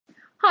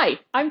Hi,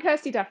 I'm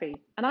Kirsty Duffy,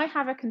 and I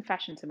have a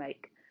confession to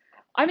make.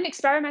 I'm an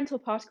experimental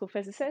particle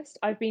physicist.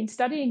 I've been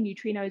studying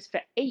neutrinos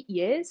for 8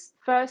 years,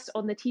 first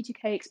on the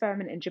T2K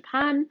experiment in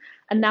Japan,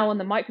 and now on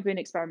the MicroBooNE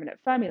experiment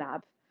at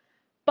Fermilab.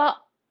 But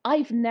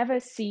I've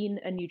never seen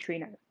a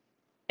neutrino.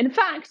 In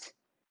fact,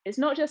 it's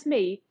not just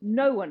me,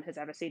 no one has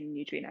ever seen a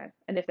neutrino.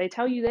 And if they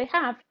tell you they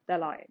have, they're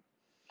lying.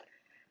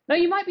 Now,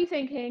 you might be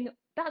thinking,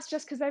 that's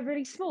just because they're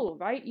really small,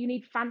 right? You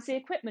need fancy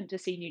equipment to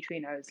see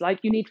neutrinos, like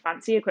you need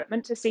fancy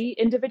equipment to see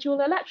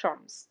individual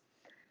electrons.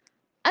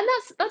 And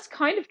that's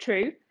kind of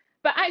true,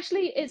 but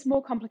actually it's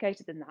more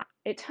complicated than that.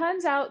 It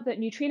turns out that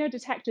neutrino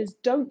detectors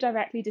don't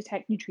directly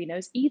detect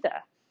neutrinos either.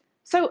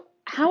 So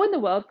how in the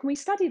world can we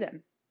study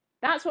them?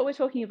 That's what we're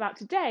talking about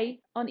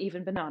today on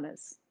Even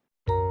Bananas.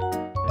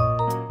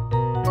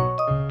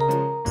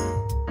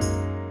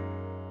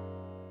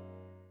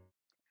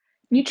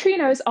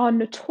 Neutrinos are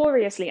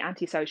notoriously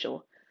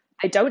antisocial.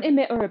 They don't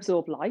emit or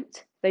absorb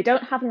light. They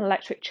don't have an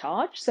electric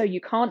charge, so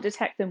you can't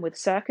detect them with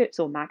circuits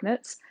or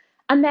magnets.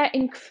 And they're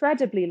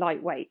incredibly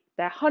lightweight.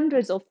 They're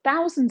hundreds or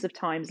thousands of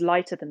times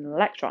lighter than an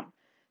electron.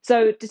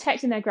 So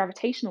detecting their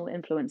gravitational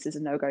influence is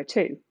a no-go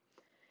too.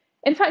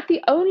 In fact,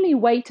 the only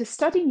way to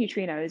study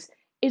neutrinos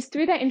is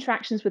through their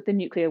interactions with the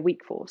nuclear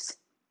weak force.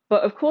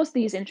 But of course,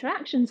 these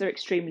interactions are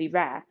extremely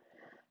rare.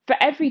 For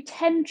every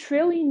 10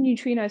 trillion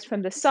neutrinos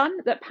from the sun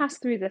that pass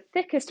through the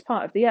thickest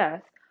part of the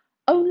Earth,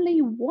 only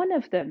one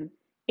of them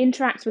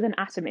interacts with an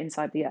atom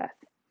inside the Earth.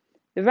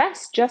 The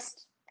rest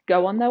just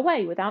go on their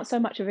way without so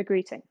much of a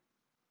greeting.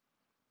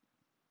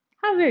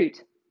 How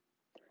rude.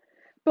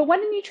 But when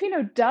a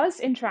neutrino does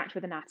interact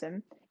with an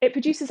atom, it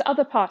produces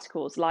other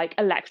particles like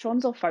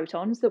electrons or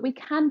photons that we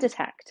can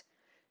detect.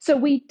 So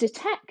we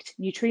detect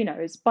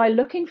neutrinos by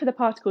looking for the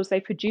particles they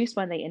produce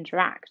when they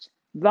interact,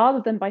 rather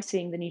than by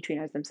seeing the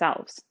neutrinos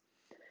themselves.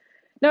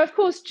 Now, of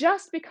course,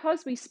 just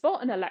because we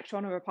spot an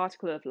electron or a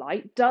particle of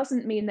light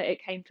doesn't mean that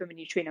it came from a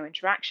neutrino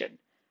interaction.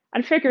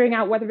 And figuring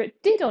out whether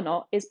it did or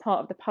not is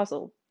part of the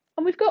puzzle.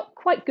 And we've got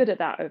quite good at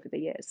that over the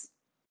years.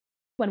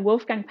 When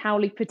Wolfgang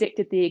Pauli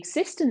predicted the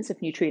existence of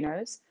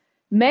neutrinos,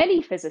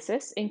 many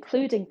physicists,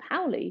 including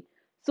Pauli,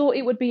 thought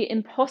it would be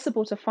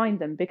impossible to find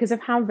them because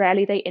of how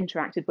rarely they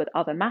interacted with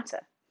other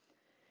matter.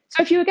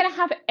 So if you were going to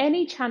have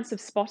any chance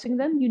of spotting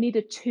them, you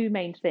needed two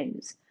main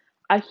things: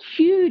 a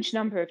huge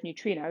number of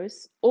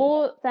neutrinos,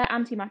 or their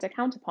antimatter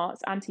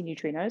counterparts,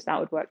 antineutrinos, that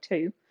would work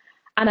too,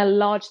 and a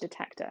large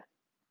detector.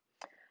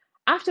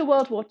 After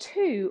World War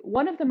II,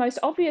 one of the most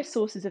obvious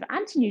sources of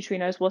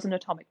antineutrinos was an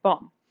atomic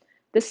bomb.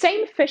 The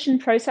same fission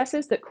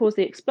processes that caused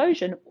the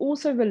explosion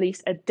also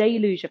released a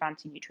deluge of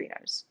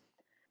antineutrinos.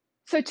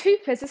 So two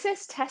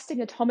physicists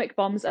testing atomic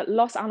bombs at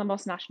Los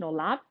Alamos National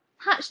Lab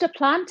hatched a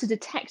plan to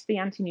detect the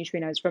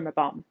antineutrinos from a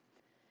bomb.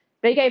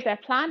 They gave their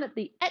plan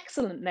the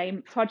excellent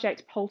name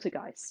Project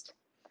Poltergeist.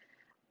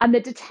 And the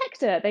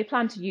detector they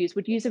planned to use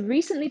would use a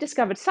recently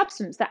discovered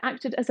substance that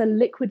acted as a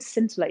liquid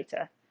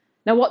scintillator.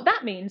 Now, what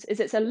that means is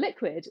it's a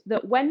liquid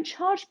that, when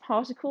charged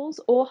particles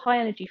or high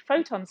energy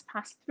photons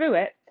pass through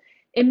it,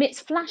 emits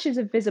flashes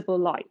of visible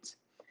light.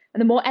 And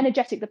the more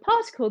energetic the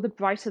particle, the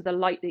brighter the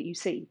light that you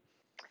see.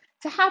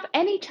 To have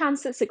any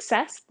chance at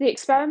success, the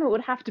experiment would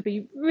have to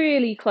be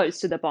really close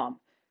to the bomb.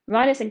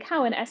 Reines and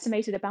Cowan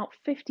estimated about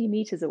 50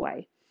 meters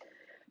away.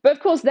 But of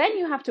course, then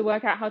you have to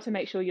work out how to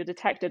make sure your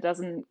detector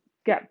doesn't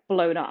get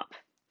blown up.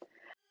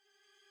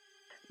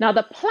 Now,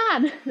 the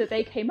plan that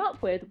they came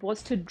up with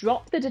was to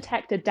drop the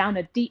detector down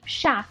a deep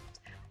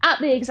shaft at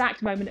the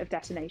exact moment of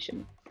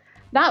detonation.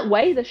 That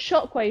way, the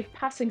shockwave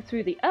passing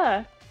through the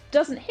Earth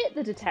doesn't hit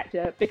the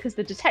detector because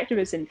the detector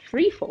is in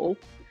free fall,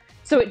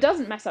 so it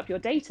doesn't mess up your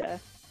data.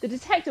 The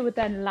detector would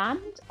then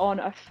land on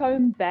a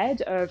foam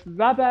bed of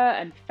rubber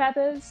and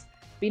feathers,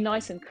 be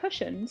nice and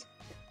cushioned.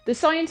 The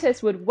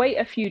scientists would wait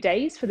a few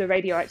days for the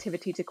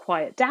radioactivity to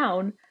quiet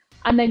down,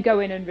 and then go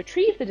in and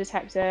retrieve the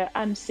detector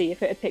and see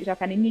if it had picked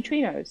up any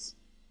neutrinos.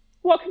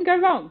 What can go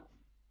wrong?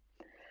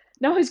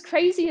 Now, as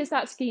crazy as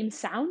that scheme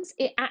sounds,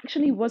 it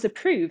actually was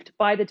approved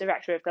by the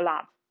director of the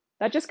lab.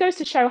 That just goes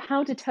to show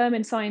how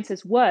determined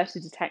scientists were to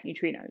detect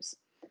neutrinos.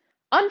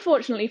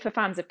 Unfortunately for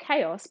fans of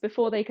chaos,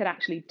 before they could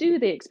actually do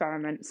the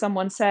experiment,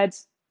 someone said,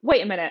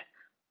 wait a minute,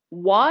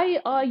 why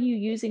are you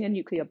using a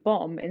nuclear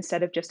bomb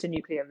instead of just a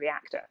nuclear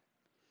reactor?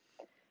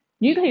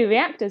 Nuclear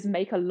reactors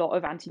make a lot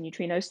of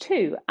antineutrinos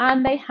too,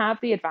 and they have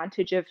the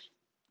advantage of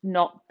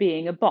not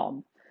being a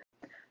bomb.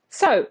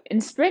 So,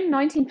 in spring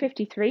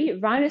 1953,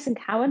 Reines and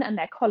Cowan and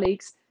their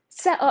colleagues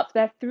set up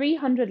their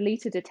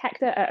 300-liter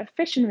detector at a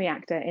fission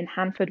reactor in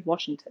Hanford,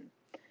 Washington.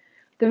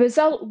 The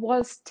result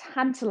was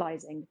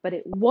tantalizing, but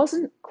it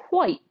wasn't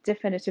quite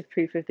definitive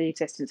proof of the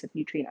existence of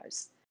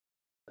neutrinos.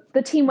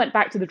 The team went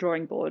back to the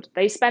drawing board.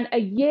 They spent a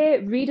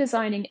year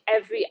redesigning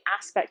every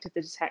aspect of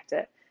the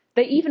detector.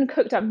 They even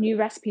cooked up new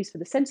recipes for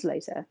the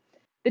scintillator.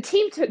 The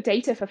team took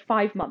data for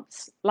 5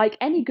 months. Like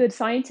any good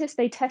scientist,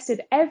 they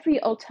tested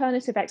every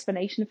alternative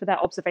explanation for their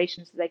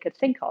observations that they could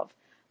think of,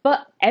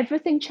 but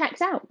everything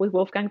checked out with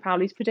Wolfgang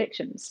Pauli's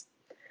predictions.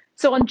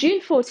 So on June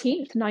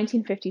 14th,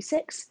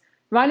 1956,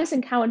 Reines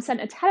and Cowan sent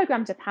a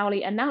telegram to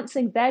Pauli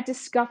announcing their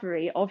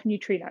discovery of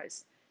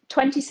neutrinos,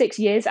 26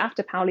 years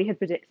after Pauli had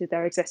predicted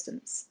their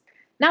existence.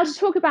 Now, to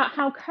talk about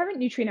how current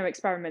neutrino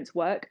experiments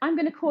work, I'm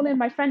going to call in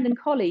my friend and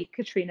colleague,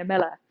 Katrina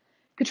Miller.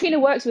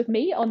 Katrina works with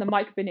me on the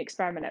MicroBooNE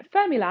experiment at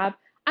Fermilab,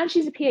 and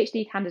she's a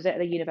PhD candidate at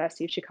the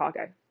University of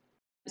Chicago.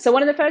 So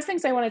one of the first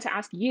things I wanted to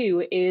ask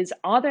you is,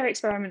 are there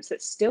experiments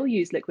that still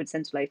use liquid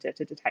scintillator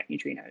to detect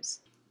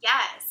neutrinos?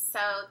 Yes, so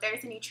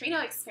there's a neutrino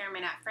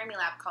experiment at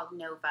Fermilab called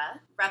NOVA,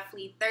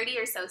 roughly 30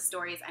 or so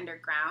stories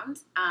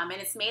underground, and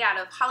it's made out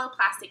of hollow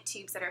plastic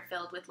tubes that are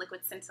filled with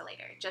liquid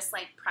scintillator, just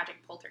like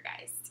Project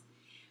Poltergeist.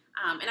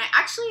 And I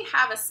actually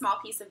have a small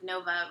piece of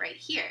NOVA right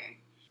here.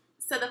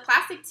 So the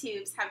plastic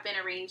tubes have been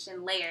arranged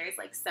in layers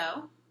like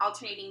so,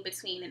 alternating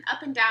between an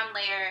up and down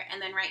layer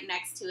and then right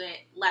next to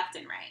it, left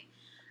and right.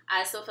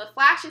 So if a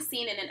flash is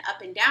seen in an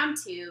up and down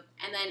tube,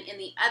 and then in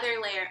the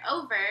other layer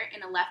over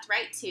in a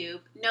left-right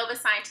tube, NOVA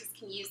scientists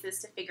can use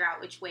this to figure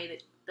out which way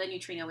the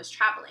neutrino was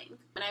traveling.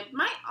 And I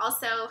might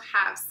also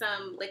have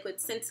some liquid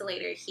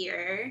scintillator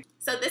here.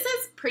 So this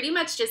is pretty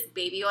much just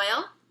baby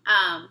oil,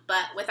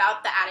 but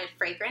without the added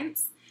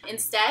fragrance.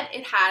 Instead,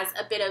 it has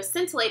a bit of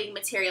scintillating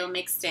material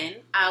mixed in,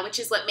 which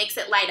is what makes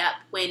it light up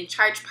when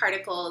charged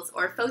particles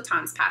or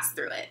photons pass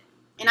through it.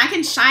 And I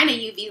can shine a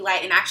UV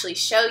light and actually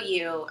show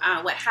you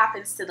what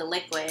happens to the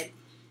liquid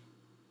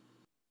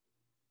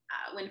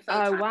when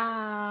photons... Oh,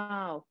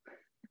 wow.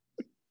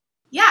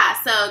 Yeah,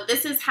 so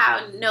this is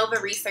how NOVA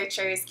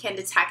researchers can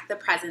detect the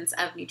presence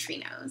of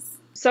neutrinos.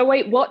 So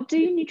wait, what do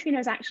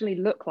neutrinos actually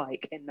look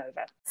like in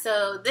NOVA?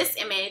 So this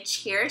image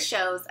here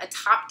shows a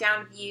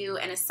top-down view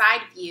and a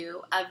side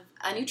view of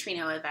a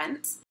neutrino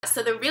event.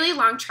 So the really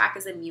long track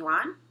is a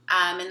muon,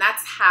 and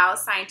that's how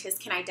scientists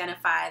can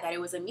identify that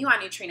it was a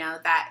muon neutrino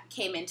that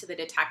came into the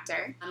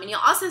detector. And you'll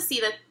also see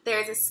that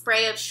there's a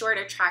spray of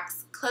shorter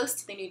tracks close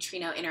to the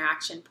neutrino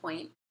interaction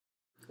point,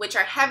 which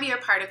are heavier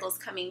particles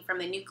coming from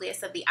the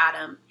nucleus of the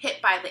atom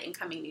hit by the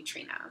incoming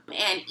neutrino.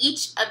 And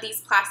each of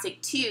these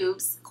plastic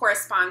tubes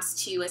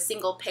corresponds to a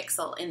single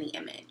pixel in the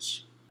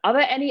image. Are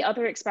there any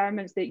other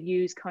experiments that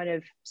use kind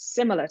of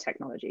similar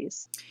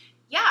technologies?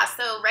 Yeah,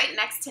 so right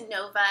next to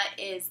NOVA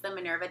is the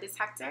MINERvA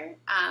detector,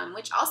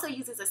 which also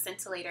uses a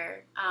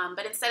scintillator,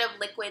 but instead of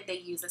liquid, they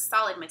use a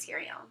solid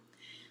material.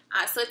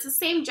 So it's the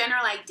same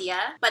general idea,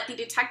 but the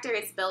detector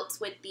is built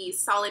with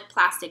these solid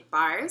plastic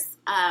bars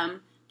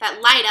that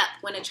light up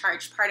when a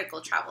charged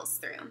particle travels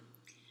through.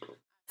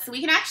 So we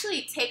can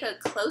actually take a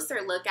closer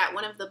look at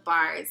one of the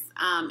bars,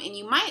 and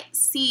you might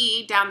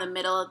see down the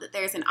middle that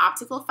there's an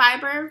optical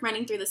fiber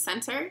running through the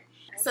center.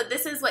 So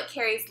this is what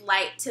carries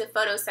light to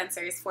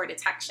photosensors for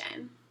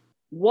detection.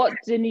 What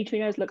do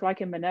neutrinos look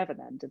like in MINERvA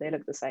then? Do they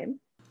look the same?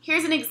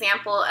 Here's an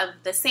example of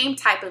the same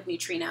type of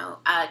neutrino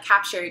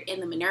captured in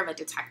the MINERvA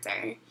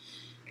detector.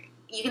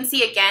 You can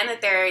see again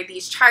that there are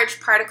these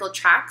charged particle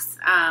tracks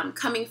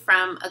coming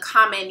from a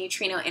common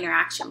neutrino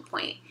interaction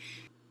point.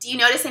 Do you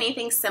notice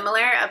anything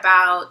similar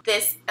about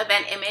this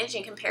event image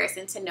in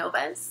comparison to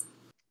NOVA's?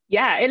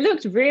 Yeah, it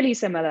looked really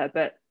similar,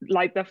 but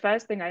like the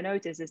first thing I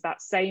noticed is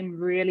that same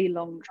really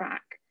long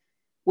track,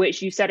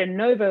 which you said in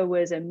NOVA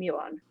was a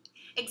muon.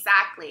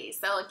 Exactly.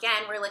 So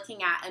again, we're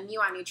looking at a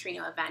muon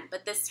neutrino event,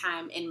 but this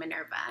time in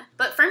MINERvA.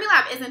 But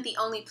Fermilab isn't the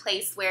only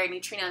place where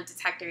neutrino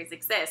detectors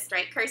exist,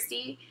 right,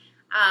 Kirsty?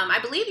 I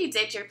believe you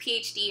did your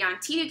PhD on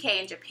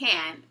T2K in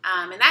Japan,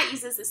 and that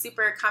uses the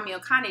Super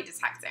Kamiokande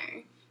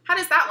detector. How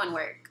does that one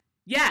work?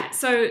 Yeah,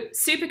 so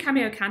Super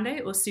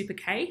Kamiokande, or Super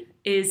K,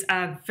 is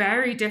a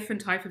very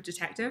different type of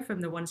detector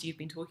from the ones you've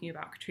been talking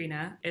about,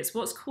 Katrina. It's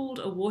what's called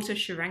a water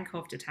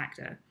Cherenkov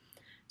detector.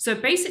 So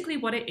basically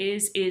what it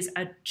is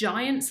a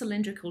giant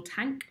cylindrical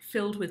tank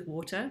filled with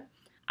water,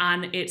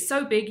 and it's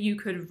so big you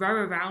could row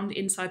around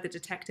inside the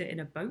detector in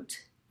a boat,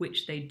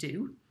 which they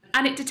do.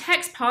 And it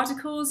detects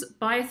particles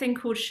by a thing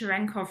called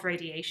Cherenkov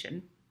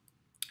radiation,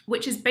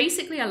 which is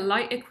basically a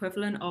light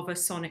equivalent of a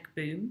sonic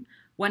boom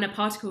when a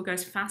particle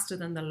goes faster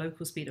than the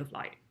local speed of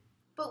light.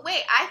 But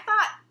wait, I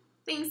thought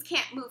things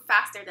can't move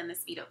faster than the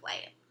speed of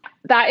light.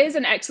 That is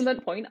an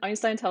excellent point.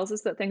 Einstein tells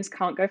us that things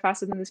can't go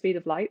faster than the speed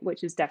of light,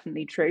 which is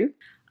definitely true.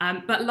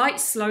 But light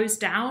slows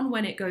down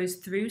when it goes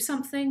through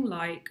something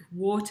like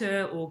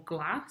water or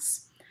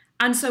glass.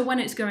 And so when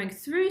it's going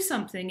through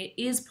something, it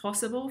is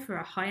possible for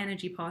a high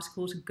energy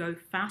particle to go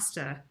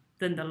faster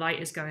than the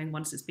light is going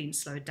once it's been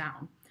slowed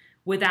down,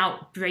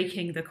 without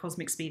breaking the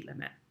cosmic speed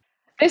limit.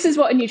 This is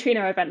what a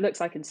neutrino event looks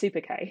like in Super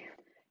K.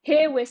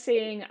 Here we're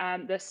seeing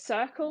the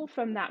circle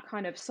from that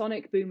kind of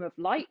sonic boom of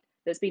light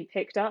that's been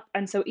picked up.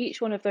 And so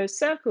each one of those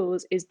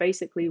circles is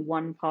basically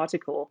one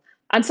particle.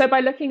 And so by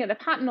looking at the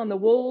pattern on the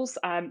walls,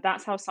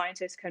 that's how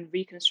scientists can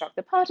reconstruct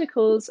the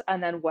particles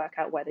and then work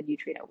out where the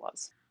neutrino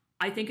was.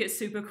 I think it's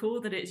super cool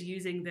that it's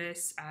using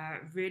this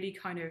really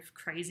kind of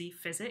crazy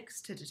physics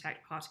to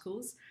detect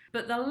particles.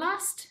 But the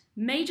last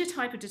major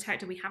type of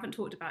detector we haven't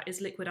talked about is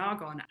liquid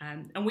argon.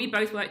 And we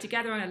both worked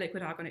together on a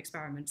liquid argon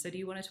experiment. So do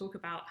you want to talk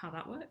about how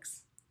that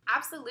works?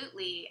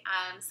 Absolutely.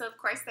 So of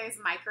course there's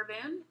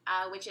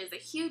MicroBooNE, which is a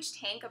huge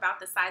tank about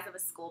the size of a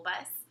school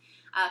bus.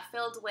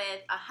 filled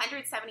with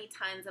 170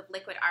 tons of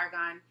liquid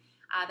argon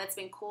that's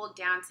been cooled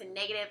down to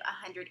negative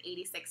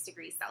 186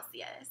 degrees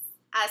Celsius.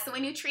 So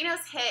when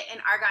neutrinos hit an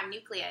argon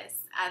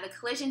nucleus, the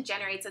collision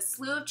generates a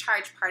slew of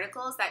charged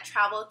particles that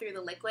travel through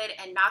the liquid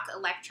and knock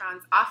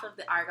electrons off of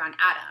the argon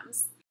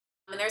atoms.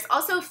 And there's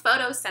also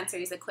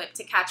photosensors equipped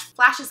to catch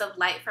flashes of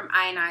light from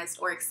ionized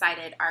or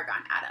excited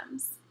argon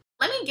atoms.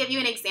 Let me give you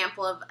an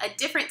example of a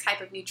different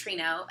type of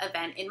neutrino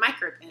event in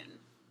MicroBooNE.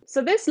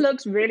 So this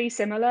looks really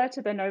similar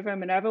to the Nova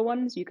and MINERVA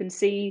ones. You can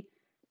see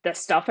the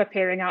stuff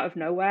appearing out of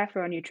nowhere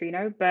for a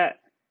neutrino, but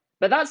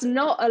that's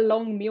not a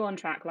long muon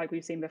track like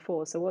we've seen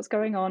before. So what's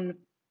going on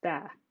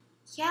there?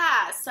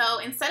 Yeah, so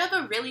instead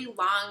of a really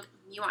long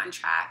muon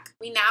track,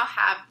 we now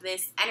have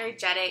this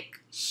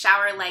energetic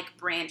shower-like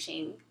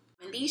branching.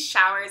 And these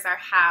showers are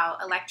how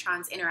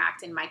electrons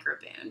interact in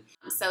MicroBooNE.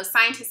 So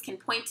scientists can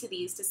point to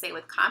these to say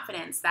with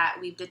confidence that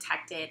we've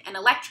detected an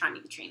electron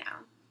neutrino.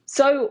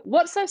 So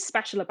what's so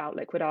special about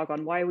liquid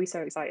argon? Why are we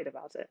so excited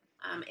about it?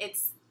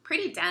 It's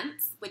pretty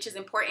dense, which is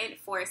important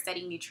for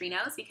studying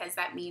neutrinos because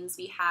that means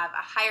we have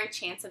a higher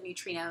chance of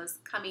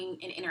neutrinos coming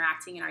and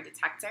interacting in our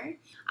detector.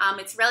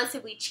 It's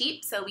relatively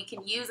cheap, so we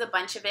can use a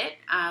bunch of it,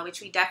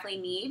 which we definitely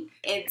need.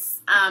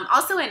 It's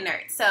also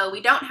inert, so we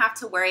don't have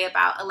to worry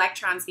about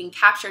electrons being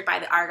captured by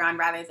the argon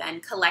rather than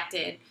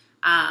collected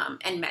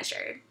and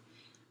measured.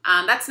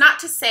 That's not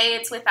to say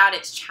it's without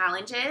its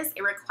challenges.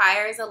 It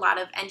requires a lot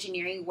of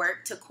engineering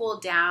work to cool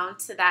down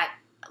to that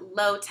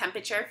low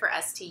temperature for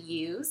us to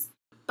use.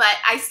 But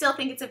I still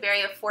think it's a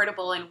very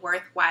affordable and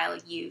worthwhile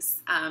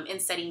use in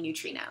studying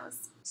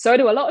neutrinos. So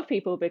do a lot of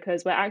people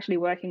because we're actually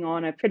working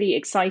on a pretty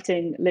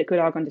exciting liquid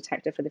argon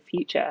detector for the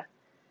future.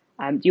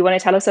 Do you want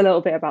to tell us a little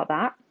bit about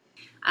that?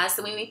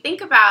 So when we think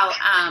about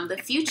the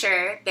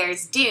future,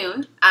 there's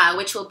DUNE,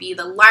 which will be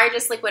the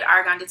largest liquid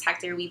argon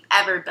detector we've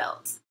ever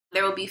built.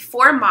 There will be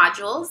 4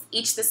 modules,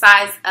 each the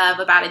size of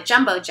about a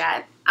jumbo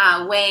jet,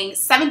 weighing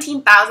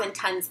 17,000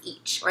 tons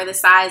each, or the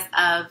size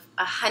of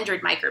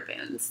 100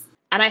 MicroBooNEs.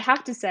 And I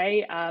have to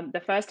say,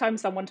 the first time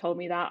someone told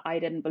me that, I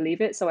didn't believe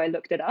it, so I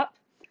looked it up.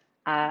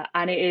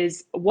 And it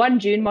is, one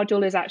DUNE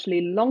module is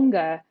actually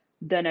longer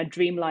than a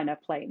Dreamliner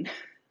plane.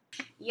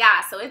 Yeah,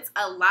 so it's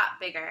a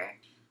lot bigger.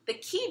 The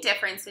key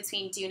difference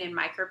between DUNE and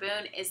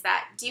MicroBooNE is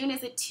that DUNE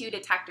is a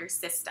 2-detector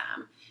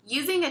system.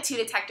 Using a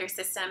 2-detector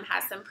system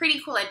has some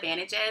pretty cool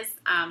advantages,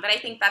 but I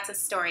think that's a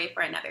story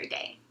for another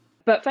day.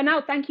 But for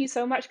now, thank you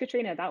so much,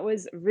 Katrina. That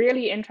was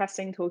really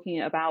interesting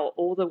talking about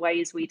all the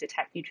ways we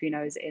detect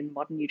neutrinos in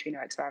modern neutrino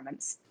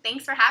experiments.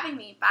 Thanks for having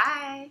me.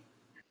 Bye.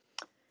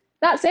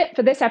 That's it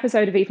for this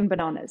episode of Even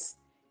Bananas.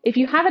 If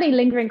you have any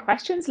lingering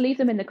questions, leave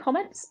them in the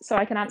comments so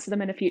I can answer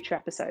them in a future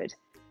episode.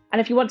 And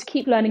if you want to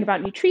keep learning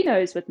about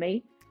neutrinos with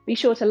me, be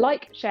sure to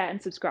like, share,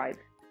 and subscribe.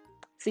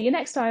 See you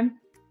next time.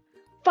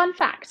 Fun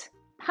fact,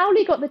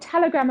 Pauli got the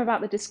telegram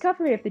about the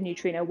discovery of the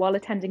neutrino while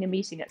attending a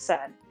meeting at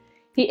CERN.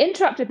 He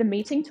interrupted the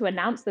meeting to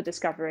announce the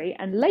discovery,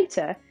 and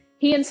later,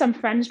 he and some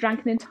friends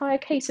drank an entire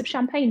case of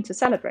champagne to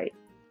celebrate.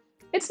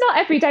 It's not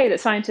every day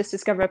that scientists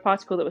discover a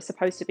particle that was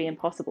supposed to be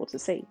impossible to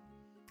see.